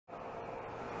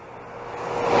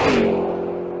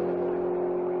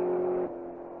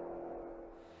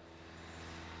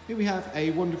Here we have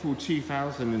a wonderful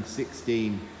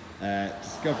 2016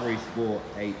 Discovery Sport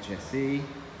HSE.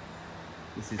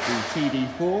 This is the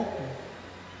TD4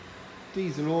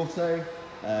 diesel auto,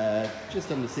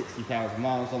 just under 60,000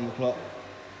 miles on the clock.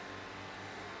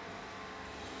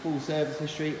 Full service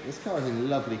history. This car is in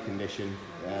lovely condition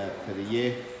for the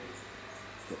year.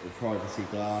 Got the privacy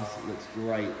glass. It looks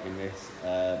great in this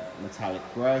metallic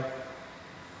grey.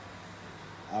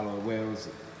 Alloy wheels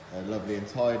are lovely and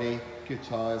tidy. Good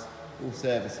tyres. All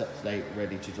service up to date,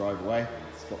 ready to drive away.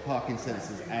 It's got parking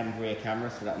sensors and rear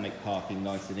cameras, so that'll make parking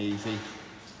nice and easy.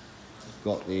 It's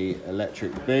got the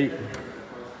electric boot.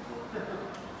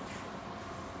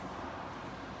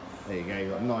 There you go,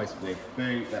 you've got a nice big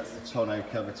boot. That's the tonneau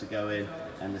cover to go in,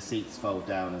 and the seats fold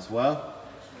down as well.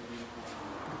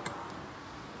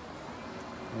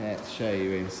 Let's show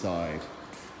you inside.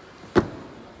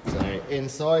 So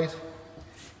inside,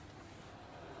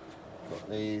 got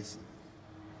these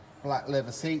black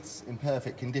leather seats in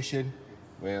perfect condition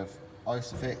with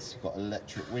Isofix. You've got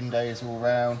electric windows all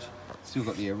round. Still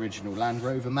got the original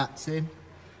Landrover mats in,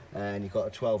 and you've got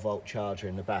a 12-volt charger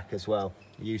in the back as well.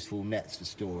 Useful nets for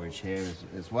storage here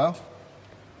as well. So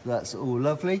that's all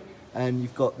lovely, and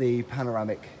you've got the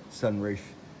panoramic sunroof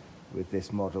with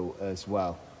this model as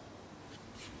well.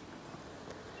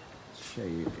 Show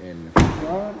you in the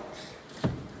front.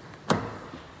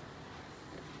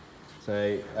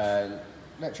 So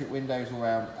electric windows all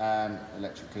around and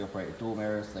electrically operated door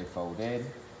mirrors. They fold in.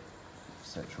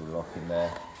 Central lock in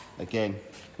there. Again,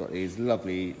 got these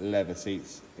lovely leather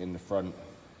seats in the front,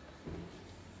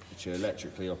 which are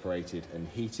electrically operated and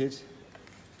heated.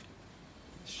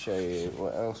 Let's show you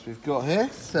what else we've got here.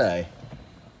 So,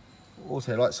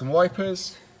 also like some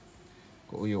wipers.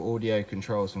 Got all your audio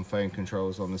controls and phone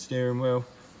controls on the steering wheel.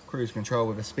 Cruise control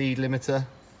with a speed limiter.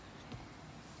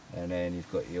 And then you've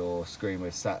got your screen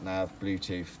with sat nav,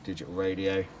 Bluetooth, digital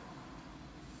radio.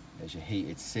 There's your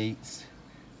heated seats.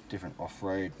 Different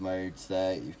off-road modes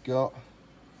there you've got.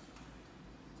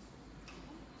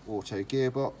 Auto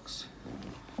gearbox.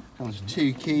 Comes with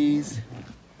 2 keys.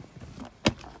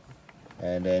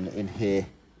 And then in here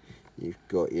you've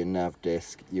got your nav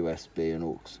disc, USB and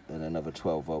aux, and another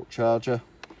 12-volt charger.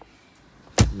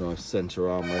 Nice centre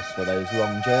armrest for those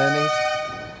long journeys.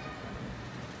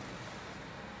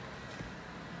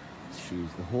 Let's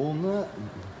use the horn there.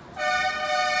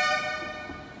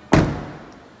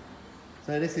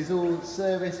 So this is all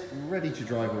serviced, ready to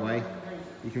drive away.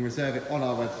 You can reserve it on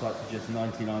our website for just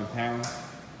 £99.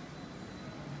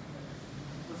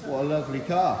 What a lovely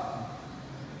car.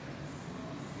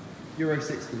 Euro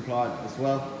 6 compliant as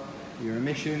well. Your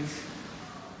emissions.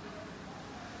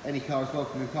 Any car is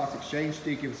welcome in part exchange.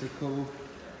 Do give us a call.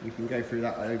 We can go through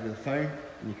that over the phone,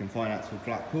 and you can finance with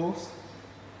Black Horse.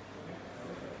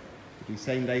 We do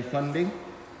same day funding.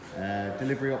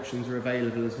 Delivery options are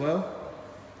available as well.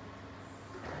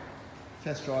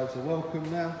 Test drives are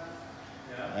welcome now.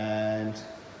 And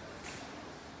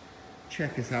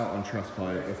check us out on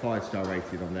Trustpilot. We're 5-star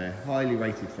rated on there. Highly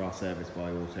rated for our service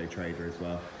by Auto Trader as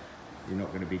well. You're not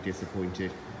going to be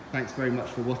disappointed. Thanks very much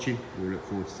for watching. We'll look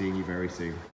forward to seeing you very soon.